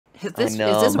Is this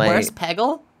worse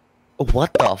Peggle?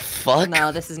 What the fuck?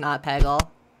 No, this is not Peggle.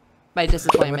 My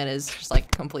disappointment is just like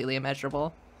completely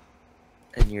immeasurable.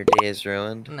 And your day is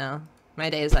ruined? No. My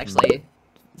day is actually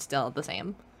still the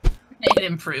same. It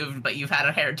improved, but you've had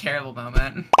a terrible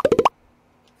moment.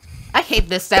 I hate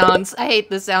the sounds. I hate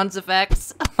the sounds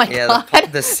effects. Oh my god.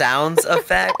 The sounds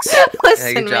effects?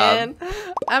 Listen, man.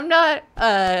 I'm not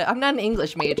an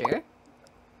English major.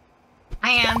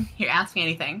 I am. Here, ask me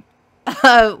anything.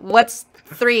 What's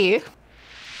 3?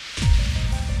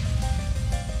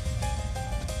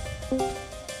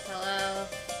 Hello?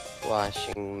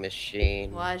 Washing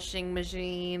machine. Washing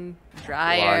machine.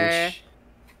 Dryer. Lunch.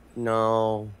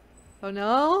 No. Oh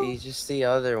no? He's just the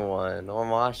other one. On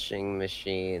washing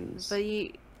machines. But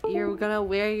you're gonna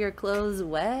wear your clothes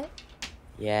wet?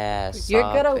 Yeah, You're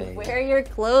gonna wear your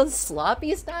clothes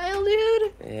sloppy style,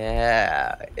 dude?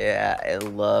 Yeah, I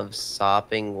love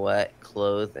sopping wet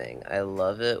clothing. I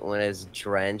love it when it's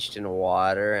drenched in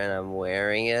water and I'm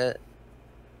wearing it.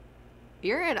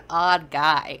 You're an odd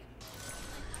guy.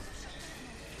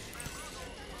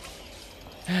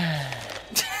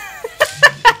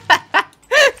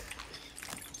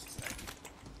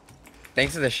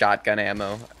 Thanks for the shotgun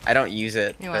ammo. I don't use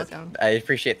it. You're welcome. I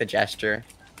appreciate the gesture.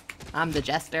 I'm the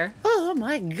jester. Oh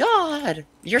my god!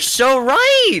 You're so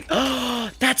right!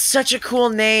 That's such a cool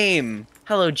name!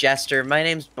 Hello, Jester. My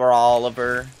name's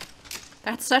Brawliver.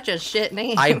 That's such a shit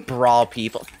name. I brawl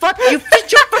people. Fuck you!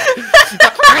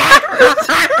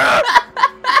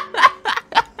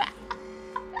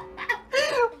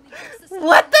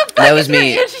 What the fuck? That was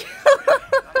me.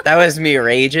 That was me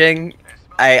raging.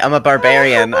 I'm a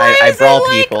barbarian. I brawl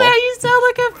people. That? You sound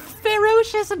like a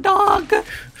ferocious dog.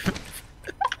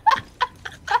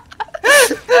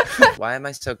 Why am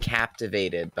I so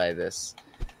captivated by this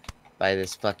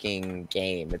fucking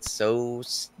game? It's so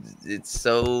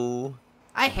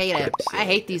I hate it. I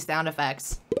hate these sound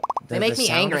effects. They make me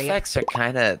angry. The sound effects are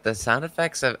kinda the sound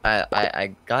effects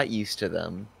I got used to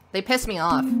them. They piss me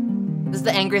off. This is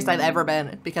the angriest I've ever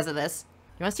been because of this.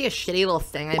 You wanna see a shitty little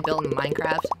thing I built in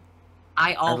Minecraft?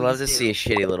 I'd love to see a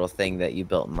shitty little thing that you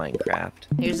built in Minecraft.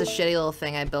 Here's a shitty little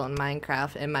thing I built in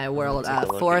Minecraft in my world.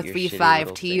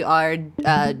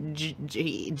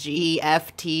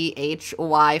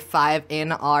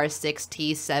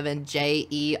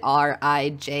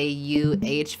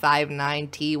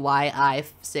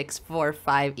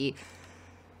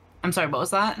 I'm sorry, what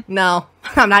was that? No,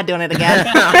 I'm not doing it again.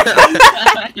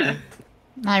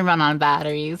 I run on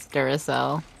batteries,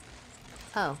 Duracell.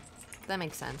 Oh, that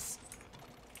makes sense.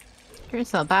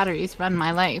 Duracell batteries run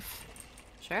my life.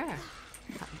 Sure.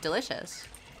 Delicious.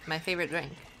 My favorite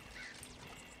drink.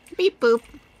 Beep boop.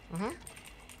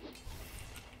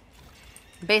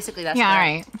 Basically, that's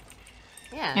alright.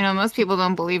 Yeah. You know, most people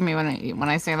don't believe me when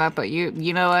I say that, but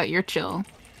you know what? You're chill.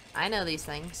 I know these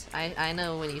things. I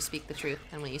know when you speak the truth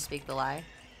and when you speak the lie.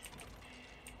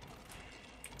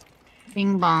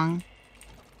 Bing bong.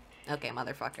 Okay,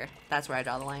 motherfucker. That's where I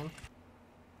draw the line.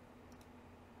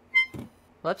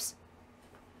 Whoops.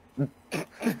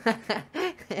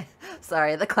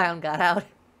 Sorry, the clown got out.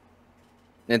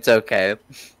 It's okay.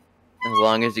 As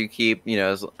long as you keep, you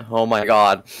know, oh my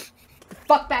god. Get the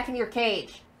fuck back in your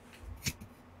cage!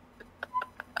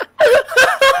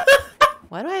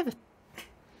 Why do I have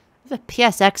a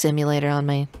PSX emulator on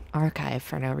my archive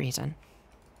for no reason?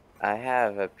 I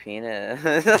have a penis.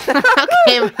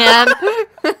 Okay, man.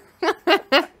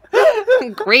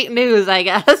 Great news, I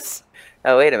guess.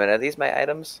 Oh, wait a minute. Are these my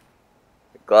items?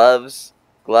 Gloves.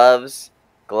 Gloves.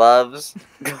 Gloves.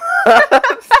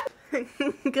 Gloves.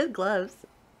 Good gloves.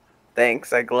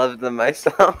 Thanks, I gloved them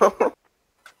myself.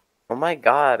 Oh my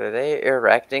god, are they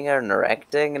erecting and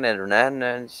erecting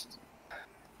and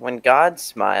when God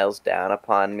smiles down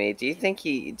upon me, do you think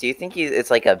it's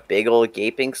like a big old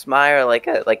gaping smile or like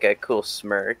a cool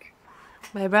smirk?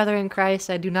 My brother in Christ,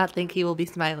 I do not think he will be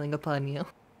smiling upon you.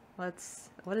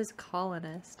 What is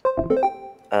colonist?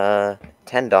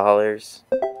 $10.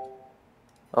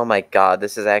 Oh my god,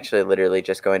 this is actually literally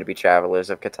just going to be Travelers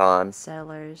of Catan.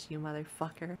 Settlers, you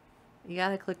motherfucker. You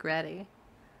gotta click ready.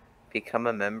 Become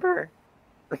a member?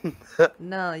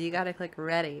 No, you gotta click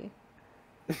ready.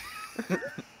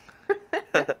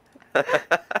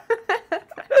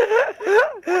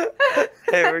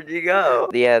 Hey, where'd you go?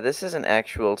 Yeah, this is an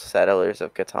actual Settlers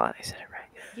of Catan. I said it right.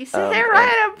 You said it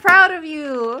right, I'm proud of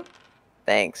you!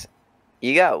 Thanks.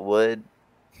 You got wood.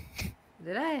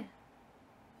 Did I?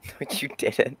 But you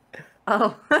didn't.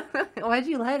 Oh, why'd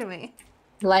you lie to me?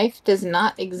 Life does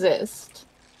not exist.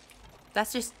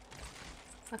 That's just...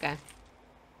 Okay.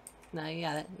 No, you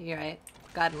got it. You're right.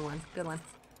 God one. Good one.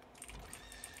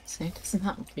 So it is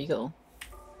not real.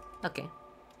 Okay.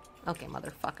 Okay,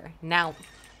 motherfucker. Now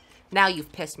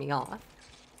you've pissed me off.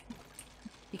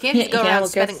 You can't just go Yeah,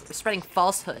 around well, spreading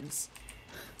falsehoods.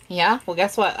 Yeah, well,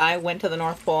 guess what? I went to the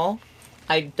North Pole.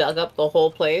 I dug up the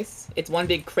whole place. It's one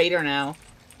big crater now.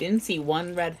 Didn't see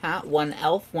one red hat, one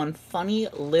elf, one funny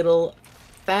little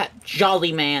fat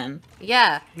jolly man.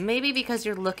 Yeah, maybe because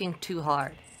you're looking too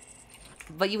hard.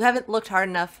 But you haven't looked hard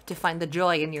enough to find the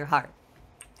joy in your heart.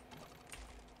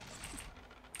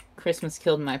 Christmas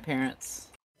killed my parents.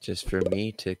 Just for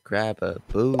me to grab a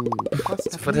boo.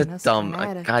 What's What a the dumb.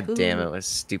 grab a God damn boo? it, was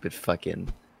stupid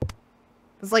fucking.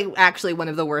 It's like actually one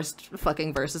of the worst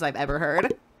fucking verses I've ever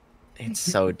heard. It's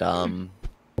so dumb.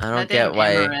 I don't That get damn why.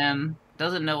 MRM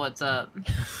doesn't know what's up.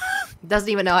 Doesn't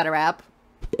even know how to rap.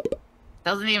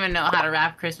 Doesn't even know how to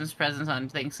wrap Christmas presents on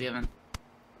Thanksgiving.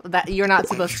 That you're not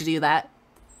supposed to do that.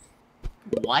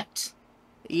 What?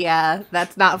 Yeah,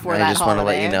 that's not for that I just want to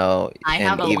let holiday. you know, I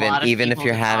have and a lot of even if people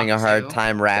you're to having a talk hard to.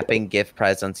 time wrapping gift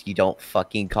presents, you don't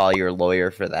fucking call your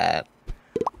lawyer for that.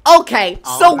 Okay,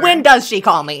 so Oliver? when does she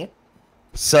call me?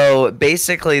 So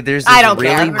basically, there's this I don't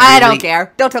really, care. really... I don't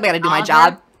care. Don't tell me how to do my Oliver?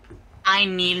 job. I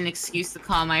need an excuse to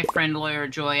call my friend Lawyer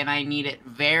Joy, and I need it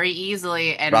very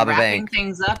easily. And Rob a wrapping bank.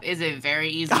 things up is a very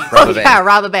easy. Rob a Yeah, bank.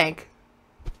 rob a bank.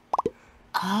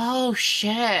 Oh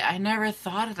shit! I never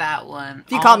thought of that one.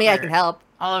 If you call me, I Oliver. can help.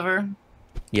 Oliver,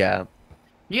 Yeah.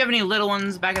 do you have any little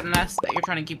ones back at the nest that you're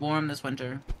trying to keep warm this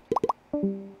winter?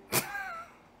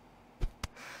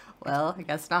 Well, I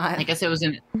guess not. I guess it was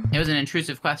an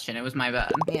intrusive question. It was my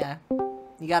bad. Yeah.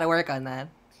 You gotta work on that.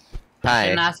 I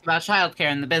shouldn't Hi. ask about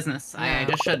childcare in the business. I No.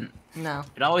 just shouldn't. No.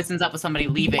 It always ends up with somebody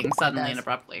leaving suddenly and does.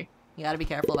 abruptly. You gotta be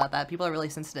careful about that. People are really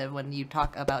sensitive when you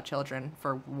talk about children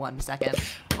for 1 second.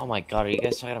 Oh my god, are you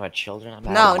guys talking about children? I'm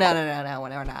No, we're not.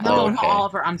 No, okay. no,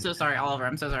 Oliver, I'm so sorry. Oliver,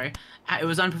 I'm so sorry. It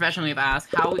was unprofessionally to ask.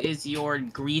 How is your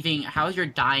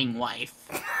dying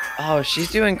wife? Oh, she's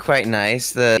doing quite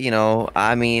nice.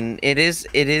 I mean, it is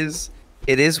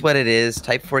what it is.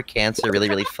 Type 4 cancer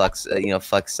really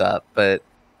fucks up. But,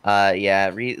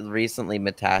 yeah, recently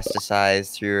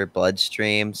metastasized through her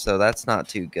bloodstream, so that's not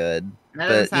too good. That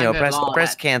doesn't But, you know, sound good at all.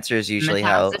 breast cancer is usually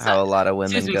how a lot of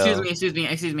women go. Excuse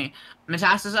me.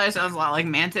 Metastasized sounds a lot like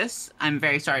mantis. I'm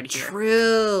very sorry to hear.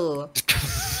 True.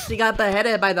 She got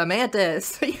beheaded by the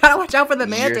mantis. You gotta watch out for the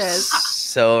You're mantis.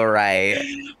 so right.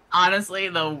 Honestly,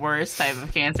 the worst type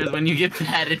of cancer is when you get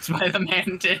beheaded by the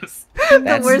mantis.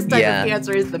 The worst type yeah. of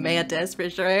cancer is the mantis, for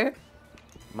sure.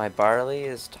 My barley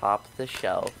is top the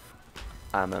shelf.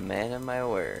 I'm a man of my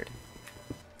word.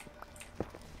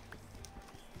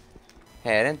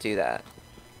 Hey, I didn't do that.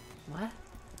 What?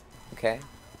 Okay.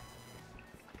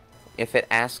 If it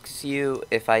asks you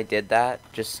if I did that,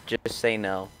 just say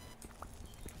no.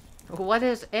 What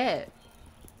is it?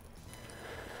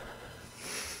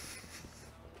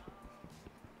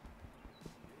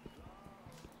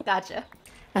 Gotcha.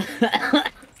 I'm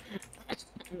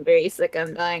very sick.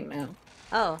 I'm dying now.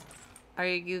 Oh. Are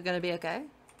you gonna be okay?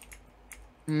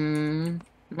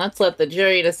 Let's let the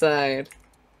jury decide.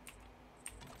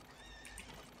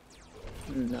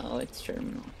 No, it's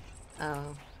terminal.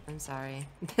 Oh, I'm sorry.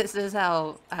 This is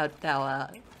how I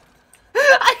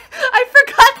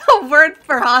forgot the word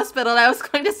for hospital and I was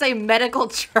going to say medical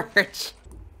church.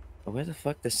 Where the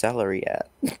fuck the celery at?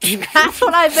 That's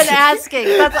what I've been asking.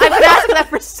 I've been asking that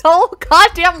for so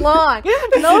goddamn long.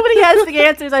 Nobody has the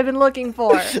answers I've been looking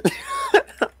for.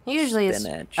 Usually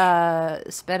Spinach.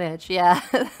 it's spinach. Yeah,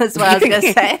 that's what I was gonna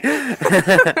say.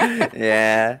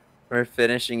 Yeah, we're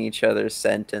finishing each other's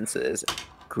sentences.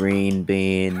 Green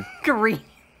bean. Green.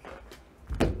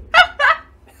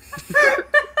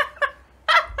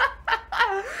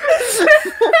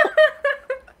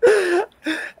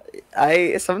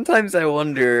 Sometimes I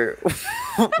wonder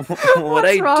what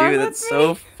I wrong do with that's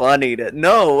so funny to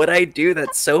what I do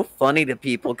that's so funny to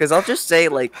people, because I'll just say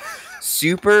like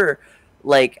super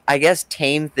I guess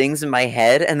tame things in my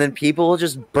head, and then people will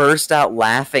just burst out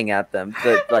laughing at them.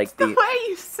 The way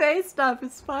you say stuff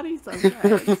is funny sometimes.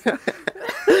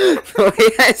 the way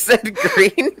I said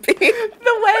green bean.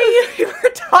 The way you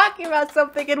were talking about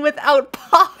something and without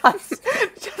pause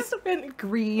just went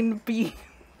green bean.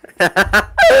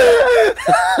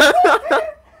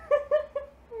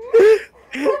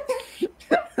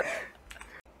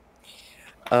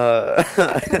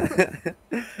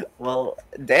 Well,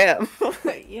 damn.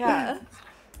 Yeah.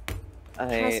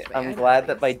 I'm glad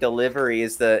that my delivery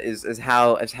is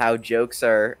how jokes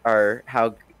are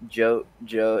how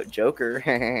Joker.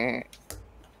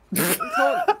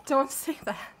 Don't say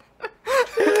that.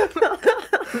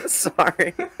 I'm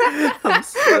sorry.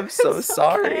 I'm so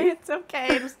sorry. Okay, it's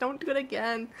okay. Just don't do it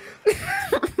again.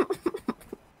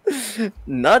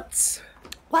 Nuts.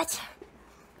 What?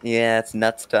 Yeah, it's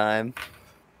nuts time.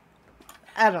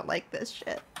 I don't like this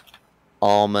shit.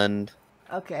 Almond.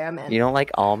 Okay, I'm in. You don't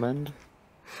like almond?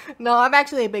 No, I'm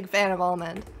actually a big fan of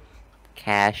almond.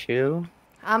 Cashew.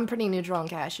 I'm pretty neutral on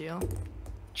cashew.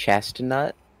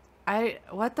 Chestnut.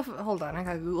 Hold on, I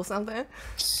gotta Google something.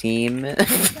 Semen.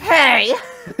 Hey!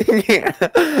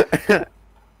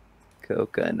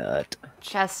 Coconut.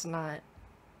 Chestnut.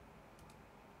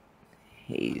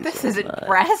 Hazelnut. This isn't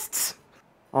breasts.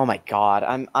 Oh my god,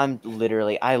 I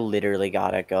literally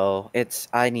gotta go.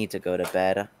 I need to go to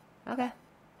bed. Okay.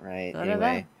 Right, Go to anyway.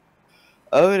 bed.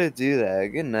 I'm gonna do that.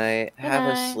 Good night. Good Have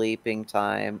a night. sleeping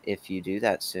time if you do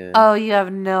that soon. Oh, you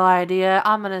have no idea.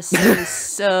 I'm gonna snooze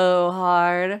so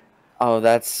hard. Oh,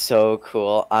 that's so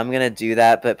cool. I'm gonna do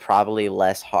that, but probably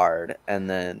less hard. And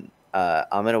then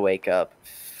I'm gonna wake up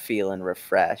feeling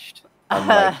refreshed.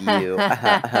 Unlike you.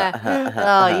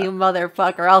 Oh, you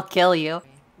motherfucker. I'll kill you.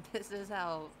 This is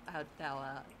how I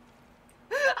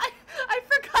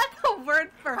forgot the word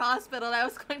for hospital and I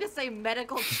was going to say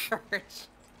medical church.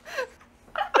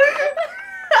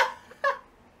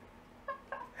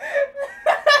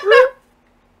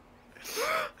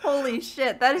 Holy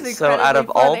shit, that is incredibly So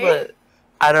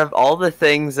out of all the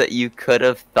things that you could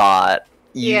have thought,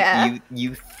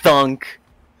 you thunk.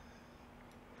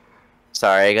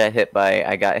 Sorry, I got hit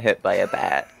by a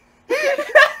bat.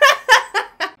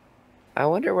 I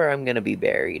wonder where I'm gonna be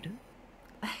buried.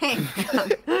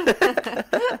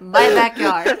 My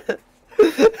backyard.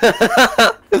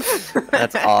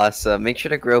 That's awesome. Make sure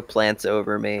to grow plants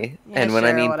over me. Yeah, and when I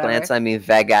sure, mean whatever. plants, I mean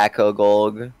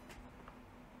vegakogolg.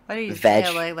 Why do you say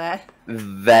it like that?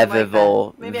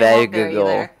 Vevival. Maybe I won't bury you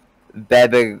there.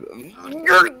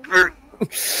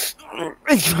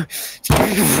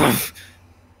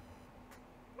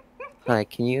 Hi,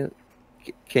 can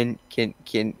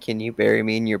you bury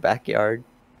me in your backyard?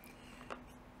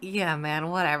 Yeah, man,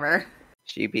 whatever.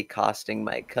 She be costing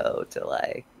my coat till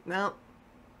I... No.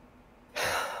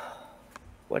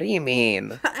 What do you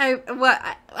mean? I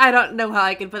don't know how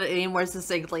I can put it any more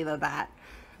succinctly than that.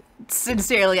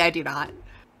 Sincerely, I do not.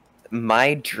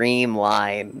 My dream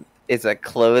line is a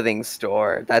clothing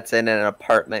store that's in an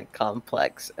apartment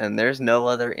complex, and there's no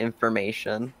other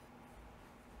information.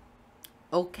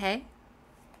 Okay.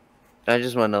 I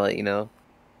just want to let you know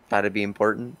how to be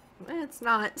important. It's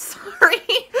not. Sorry.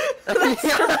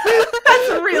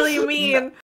 That's really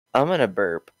mean. I'm gonna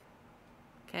burp.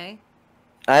 Okay.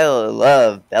 I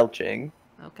love belching.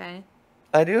 Okay.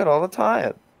 I do it all the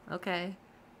time. Okay.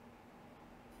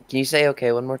 Can you say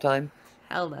okay one more time?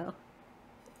 Hell no.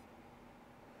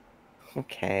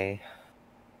 Okay.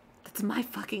 That's my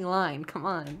fucking line. Come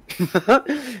on.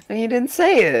 You didn't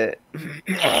say it.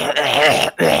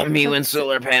 Me when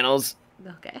solar panels.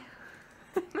 Okay.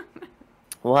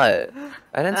 What?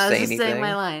 I didn't I was say just anything. saying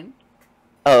my line.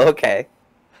 Oh, okay.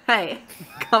 Hey,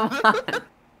 come on.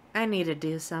 I need to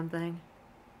do something.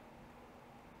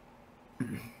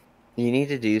 You need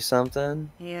to do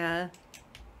something? Yeah.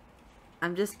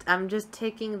 I'm just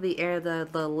taking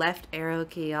the left arrow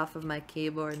key off of my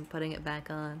keyboard and putting it back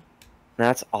on.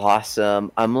 That's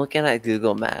awesome. I'm looking at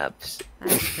Google Maps.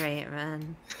 That's great,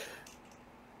 man.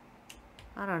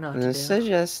 I don't know what to This do.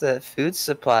 suggests that food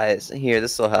supplies... Here,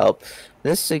 this will help.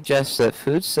 This suggests that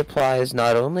food supplies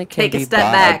not only can Take be a step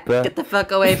bought, back. but... Get the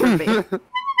fuck away from me.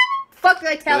 Fuck did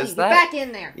I tell What you? is Get that? back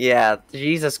in there. Yeah,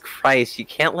 Jesus Christ. You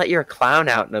can't let your clown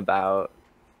out and about.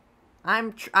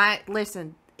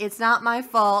 Listen, it's not my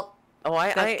fault. Oh,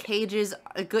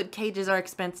 Good cages are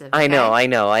expensive. I know, okay? I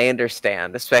know, I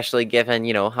understand. Especially given,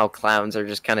 you know, how clowns are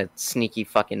just kind of sneaky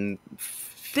fucking...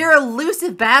 They're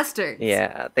elusive bastards.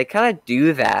 Yeah, they kind of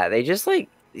do that. They just, like,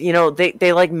 you know,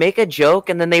 they like, make a joke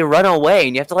and then they run away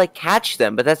and you have to, like, catch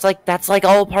them. But that's, like,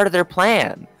 all part of their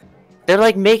plan. They're,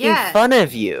 like, making fun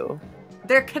of you.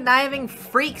 They're conniving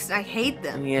freaks. I hate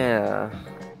them. Yeah.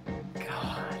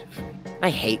 God. I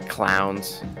hate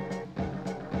clowns.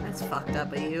 That's fucked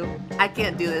up of you. I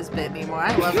can't do this bit anymore.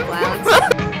 I love clowns.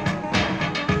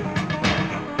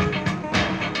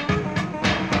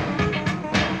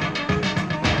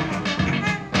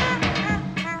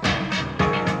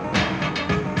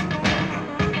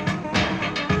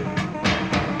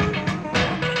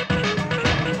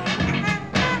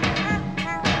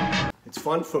 It's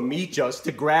fun for me just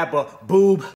to grab a boob